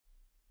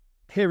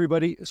Hey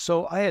everybody,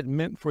 so I had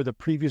meant for the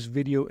previous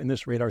video in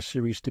this radar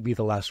series to be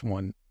the last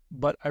one,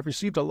 but I've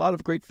received a lot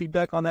of great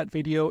feedback on that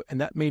video, and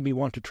that made me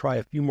want to try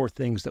a few more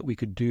things that we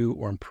could do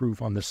or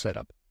improve on this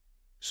setup.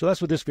 So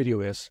that's what this video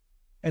is,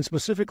 and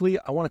specifically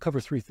I want to cover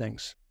three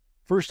things.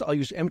 First, I'll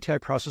use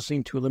MTI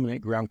Processing to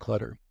eliminate ground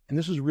clutter, and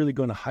this is really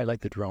going to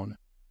highlight the drone.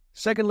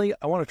 Secondly,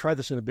 I want to try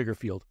this in a bigger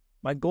field.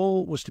 My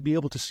goal was to be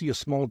able to see a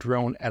small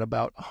drone at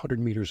about 100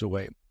 meters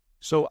away.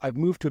 So I've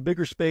moved to a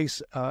bigger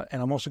space,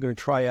 and I'm also going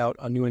to try out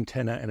a new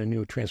antenna and a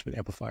new transmit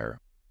amplifier.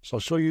 So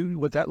I'll show you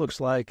what that looks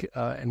like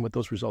and what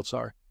those results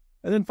are.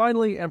 And then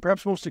finally, and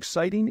perhaps most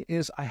exciting,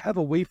 is I have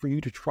a way for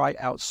you to try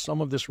out some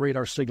of this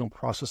radar signal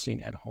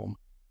processing at home.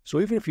 So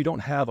even if you don't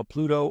have a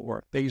Pluto or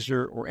a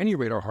phaser or any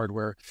radar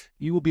hardware,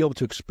 you will be able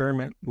to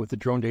experiment with the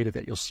drone data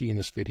that you'll see in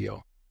this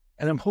video.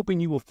 And I'm hoping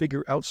you will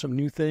figure out some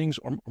new things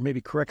or maybe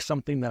correct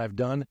something that I've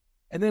done,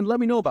 and then let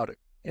me know about it.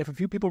 If a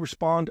few people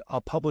respond, I'll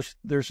publish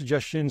their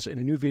suggestions in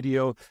a new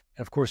video,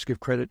 and of course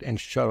give credit and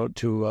shout out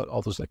to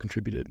all those that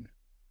contributed.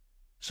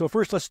 So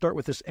first, let's start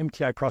with this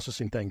MTI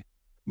processing thing.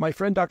 My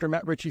friend Dr.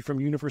 Matt Ritchie from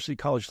University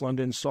College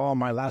London saw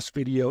my last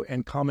video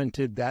and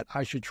commented that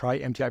I should try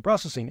MTI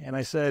processing, and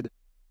I said,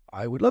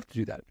 I would love to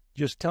do that.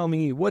 Just tell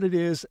me what it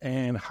is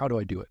and how do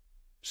I do it.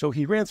 So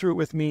he ran through it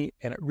with me,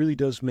 and it really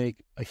does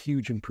make a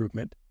huge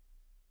improvement.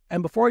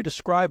 And before I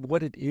describe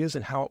what it is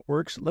and how it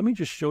works, let me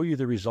just show you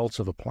the results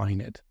of applying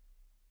it.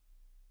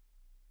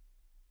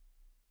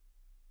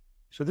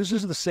 So this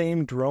is the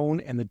same drone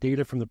and the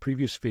data from the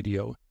previous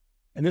video,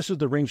 and this is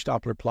the range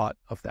Doppler plot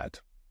of that.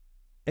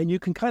 And you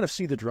can kind of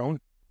see the drone,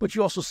 but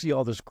you also see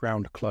all this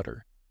ground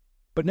clutter.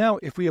 But now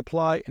if we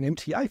apply an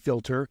MTI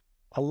filter,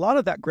 a lot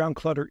of that ground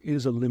clutter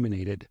is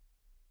eliminated.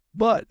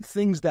 But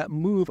things that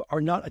move are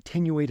not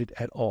attenuated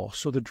at all,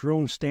 so the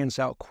drone stands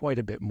out quite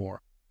a bit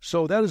more.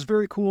 So that is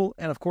very cool,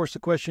 and of course the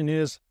question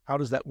is, how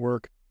does that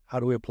work? How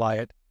do we apply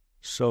it?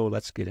 So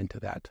let's get into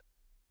that.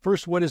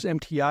 First, what is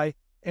MTI?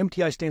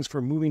 MTI stands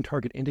for Moving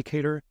Target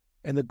Indicator,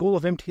 and the goal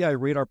of MTI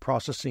radar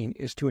processing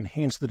is to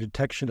enhance the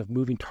detection of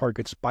moving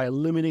targets by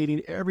eliminating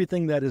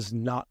everything that is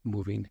not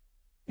moving.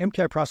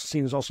 MTI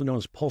processing is also known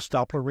as pulse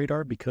Doppler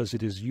radar because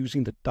it is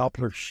using the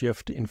Doppler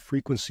shift in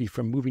frequency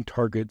from moving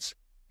targets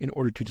in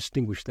order to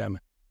distinguish them.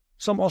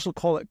 Some also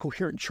call it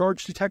coherent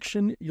charge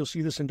detection. You'll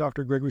see this in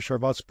Dr. Gregory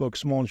Charvat's book,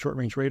 Small and Short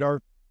Range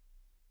Radar.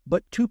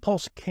 But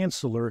two-pulse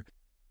canceller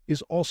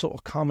is also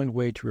a common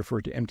way to refer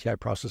to MTI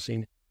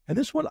processing. And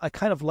this one I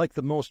kind of like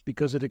the most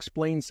because it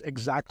explains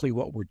exactly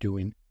what we're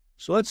doing.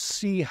 So let's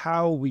see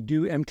how we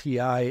do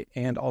MTI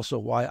and also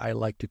why I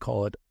like to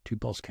call it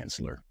two-pulse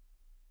canceller.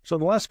 So in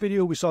the last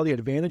video, we saw the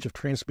advantage of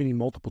transmitting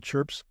multiple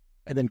chirps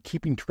and then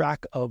keeping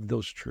track of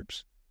those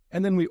chirps.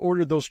 And then we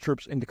ordered those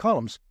chirps into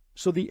columns.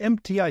 So the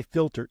MTI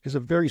filter is a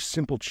very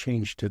simple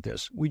change to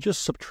this. We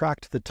just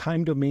subtract the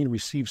time domain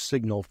received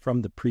signal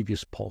from the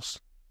previous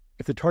pulse.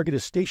 If the target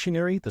is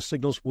stationary, the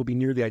signals will be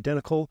nearly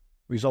identical,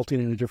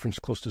 resulting in a difference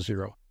close to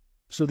zero.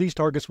 So these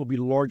targets will be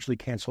largely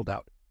canceled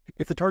out.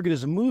 If the target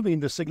is moving,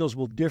 the signals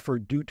will differ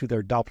due to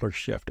their Doppler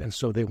shift, and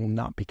so they will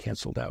not be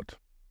canceled out.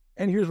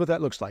 And here's what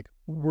that looks like.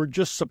 We're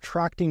just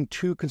subtracting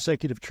two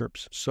consecutive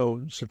chirps.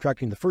 So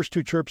subtracting the first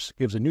two chirps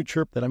gives a new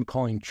chirp that I'm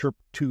calling chirp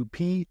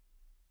 2P.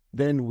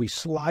 Then we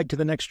slide to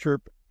the next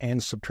chirp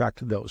and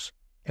subtract those.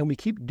 And we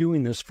keep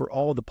doing this for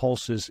all the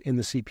pulses in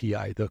the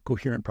CPI, the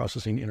coherent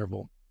processing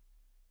interval.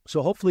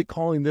 So hopefully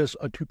calling this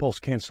a two-pulse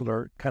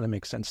canceller kind of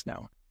makes sense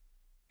now.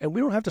 And we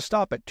don't have to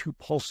stop at two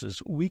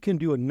pulses. We can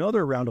do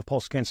another round of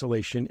pulse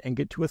cancellation and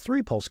get to a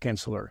three-pulse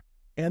canceller.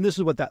 And this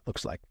is what that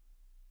looks like.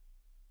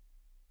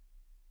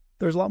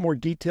 There's a lot more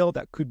detail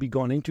that could be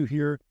gone into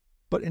here,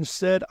 but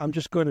instead, I'm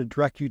just going to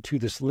direct you to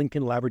this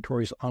Lincoln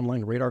Laboratories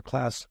online radar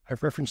class.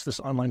 I've referenced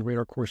this online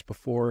radar course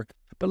before,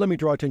 but let me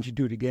draw attention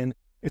to it again.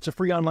 It's a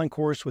free online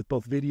course with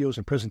both videos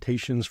and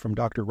presentations from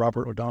Dr.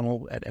 Robert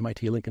O'Donnell at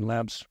MIT Lincoln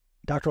Labs.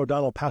 Dr.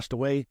 O'Donnell passed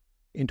away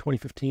in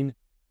 2015.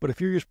 But a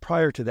few years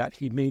prior to that,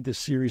 he'd made this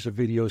series of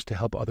videos to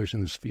help others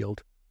in this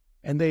field.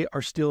 And they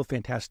are still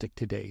fantastic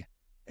today.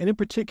 And in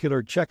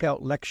particular, check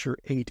out Lecture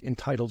 8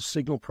 entitled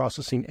Signal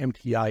Processing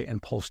MTI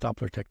and Pulse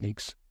Doppler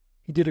Techniques.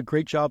 He did a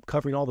great job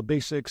covering all the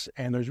basics,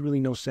 and there's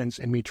really no sense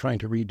in me trying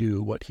to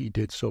redo what he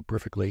did so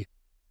perfectly.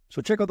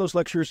 So check out those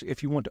lectures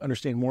if you want to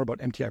understand more about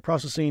MTI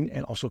processing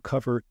and also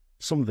cover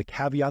some of the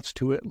caveats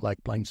to it,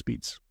 like blind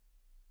speeds.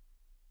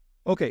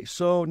 Okay,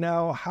 so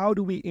now how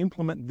do we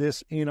implement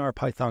this in our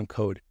Python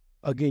code?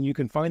 Again, you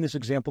can find this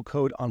example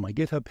code on my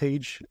GitHub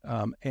page,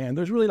 and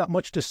there's really not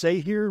much to say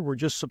here. We're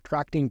just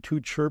subtracting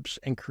two chirps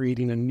and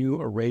creating a new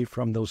array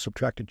from those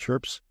subtracted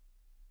chirps.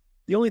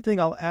 The only thing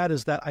I'll add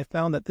is that I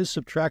found that this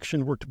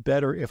subtraction worked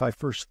better if I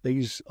first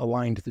phase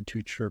aligned the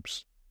two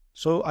chirps.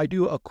 So I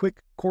do a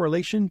quick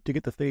correlation to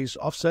get the phase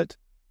offset,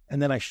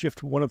 and then I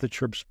shift one of the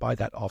chirps by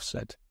that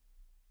offset.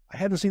 I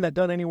haven't seen that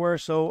done anywhere,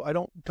 so I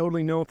don't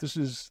totally know if this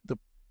is the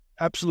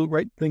absolute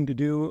right thing to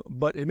do,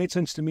 but it made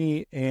sense to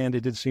me, and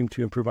it did seem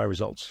to improve my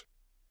results.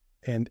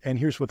 And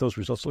here's what those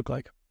results look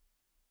like.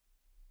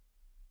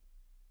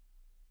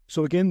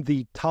 So again,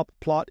 the top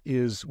plot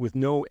is with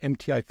no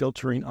MTI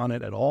filtering on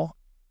it at all.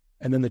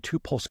 and then the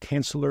 2-pulse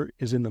canceller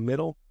is in the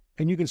middle.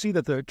 And you can see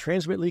that the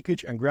transmit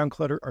leakage and ground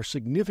clutter are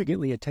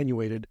significantly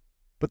attenuated,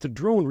 but the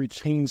drone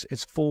retains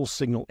its full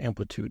signal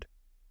amplitude.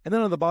 And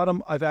then on the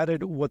bottom, I've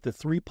added what the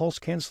 3-pulse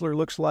canceller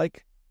looks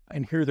like,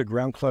 and here the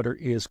ground clutter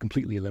is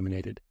completely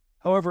eliminated.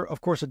 However,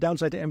 of course, a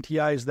downside to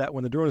MTI is that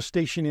when the drone is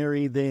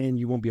stationary, then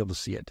you won't be able to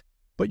see it.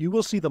 But you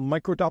will see the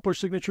micro-Doppler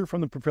signature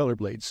from the propeller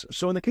blades.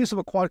 So in the case of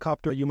a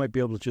quadcopter, you might be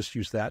able to just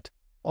use that.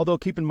 Although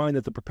keep in mind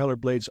that the propeller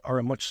blades are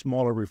a much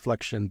smaller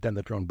reflection than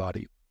the drone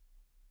body.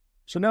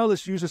 So now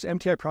let's use this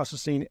MTI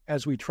processing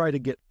as we try to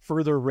get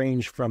further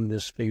range from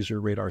this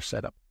phaser radar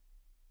setup.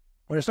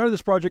 When I started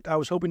this project, I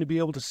was hoping to be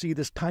able to see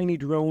this tiny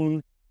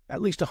drone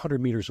at least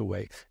 100 meters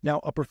away. Now,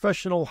 a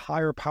professional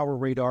higher power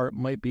radar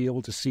might be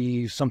able to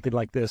see something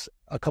like this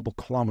a couple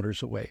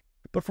kilometers away.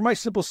 But for my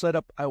simple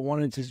setup, I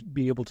wanted to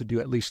be able to do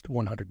at least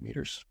 100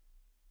 meters.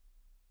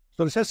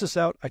 So to test this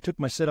out, I took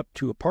my setup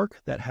to a park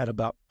that had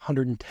about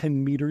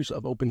 110 meters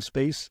of open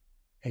space,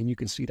 and you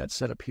can see that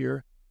setup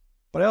here.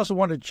 But I also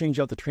wanted to change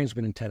out the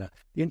transmit antenna.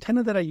 The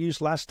antenna that I used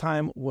last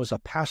time was a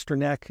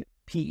Pasternak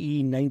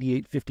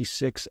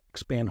PE9856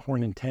 expand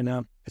horn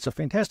antenna. It's a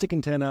fantastic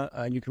antenna,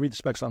 and you can read the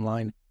specs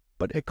online,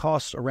 but it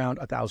costs around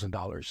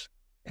 $1,000.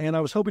 And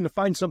I was hoping to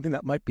find something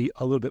that might be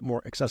a little bit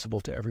more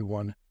accessible to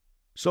everyone.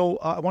 So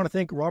I want to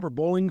thank Robert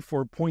Bowling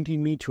for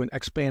pointing me to an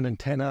X-band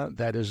antenna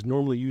that is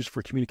normally used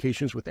for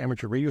communications with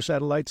amateur radio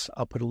satellites.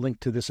 I'll put a link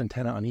to this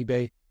antenna on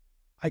eBay.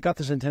 I got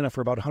this antenna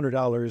for about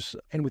 $100,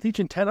 and with each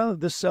antenna,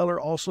 this seller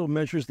also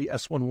measures the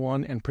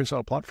S11 and prints out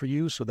a plot for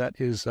you, so that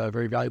is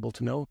very valuable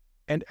to know.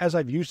 And as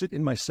I've used it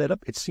in my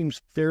setup, it seems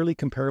fairly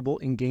comparable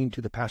in gain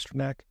to the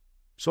Pasternak.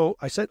 So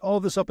I set all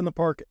this up in the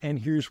park, and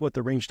here's what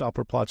the range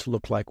Doppler plots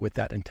look like with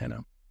that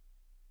antenna.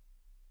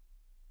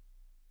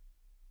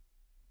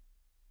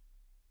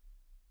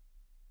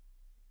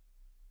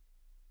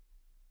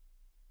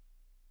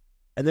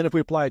 And then if we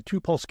apply a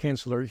 2-pulse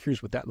canceller,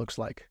 here's what that looks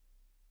like.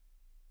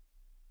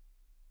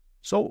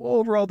 So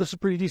overall, this is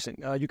pretty decent.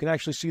 You can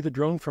actually see the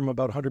drone from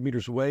about 100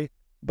 meters away,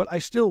 but I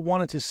still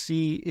wanted to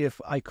see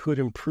if I could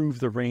improve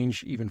the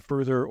range even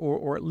further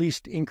or at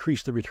least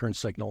increase the return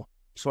signal.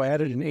 So I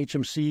added an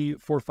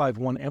HMC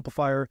 451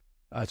 amplifier.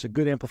 It's a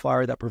good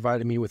amplifier that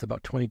provided me with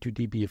about 22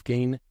 dB of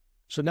gain.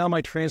 So now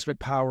my transmit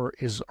power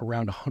is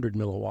around 100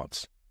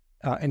 milliwatts.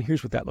 And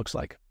here's what that looks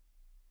like.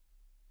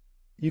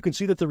 You can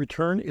see that the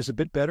return is a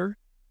bit better.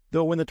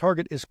 Though when the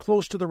target is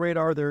close to the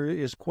radar, there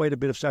is quite a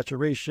bit of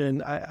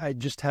saturation. I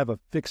just have a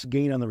fixed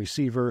gain on the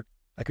receiver.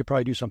 I could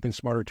probably do something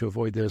smarter to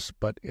avoid this,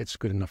 but it's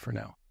good enough for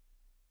now.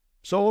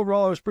 So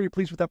overall, I was pretty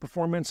pleased with that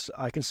performance.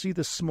 I can see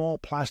this small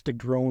plastic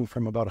drone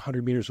from about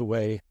 100 meters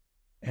away,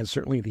 and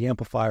certainly the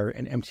amplifier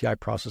and MTI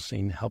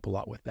processing help a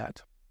lot with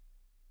that.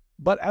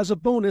 But as a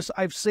bonus,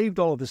 I've saved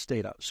all of this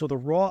data. So the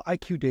raw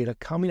IQ data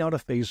coming out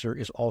of phaser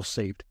is all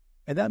saved.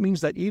 And that means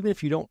that even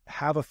if you don't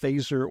have a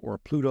phaser or a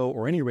Pluto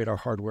or any radar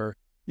hardware,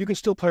 you can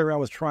still play around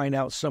with trying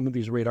out some of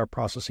these radar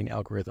processing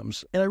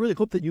algorithms. And I really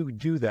hope that you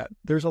do that.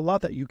 There's a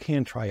lot that you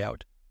can try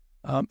out.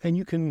 And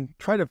you can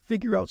try to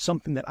figure out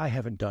something that I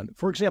haven't done.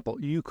 For example,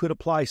 you could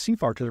apply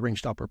CFAR to the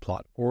range Doppler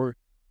plot, or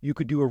you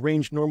could do a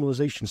range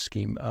normalization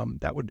scheme.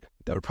 That would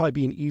probably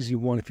be an easy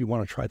one if you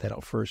want to try that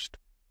out first.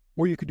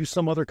 Or you could do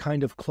some other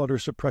kind of clutter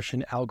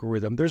suppression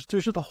algorithm. There's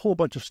just a whole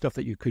bunch of stuff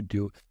that you could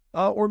do.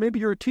 Or maybe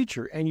you're a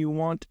teacher and you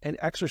want an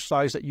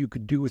exercise that you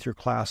could do with your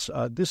class.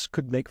 This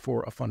could make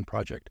for a fun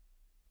project.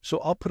 So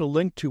I'll put a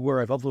link to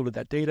where I've uploaded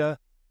that data.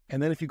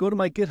 And then if you go to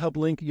my GitHub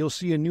link, you'll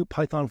see a new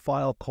Python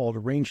file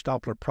called range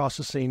Doppler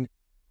processing.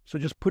 So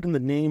just put in the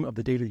name of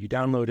the data you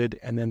downloaded,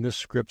 and then this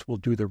script will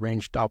do the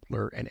range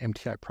Doppler and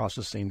MTI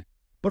processing.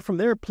 But from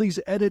there, please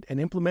edit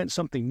and implement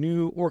something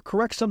new or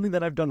correct something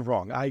that I've done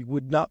wrong. I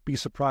would not be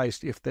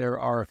surprised if there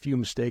are a few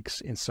mistakes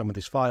in some of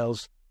these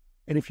files.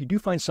 And if you do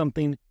find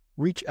something,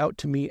 reach out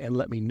to me and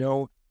let me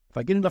know. If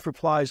I get enough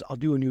replies, I'll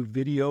do a new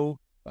video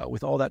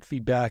with all that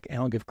feedback, and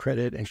I'll give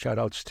credit and shout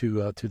outs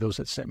to those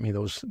that sent me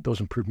those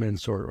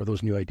improvements or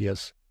those new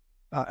ideas.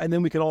 And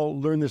then we can all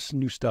learn this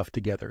new stuff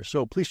together.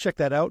 So please check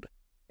that out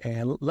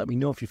and let me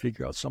know if you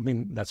figure out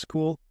something that's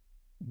cool.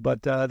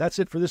 But that's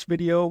it for this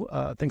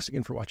video. Thanks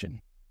again for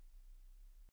watching.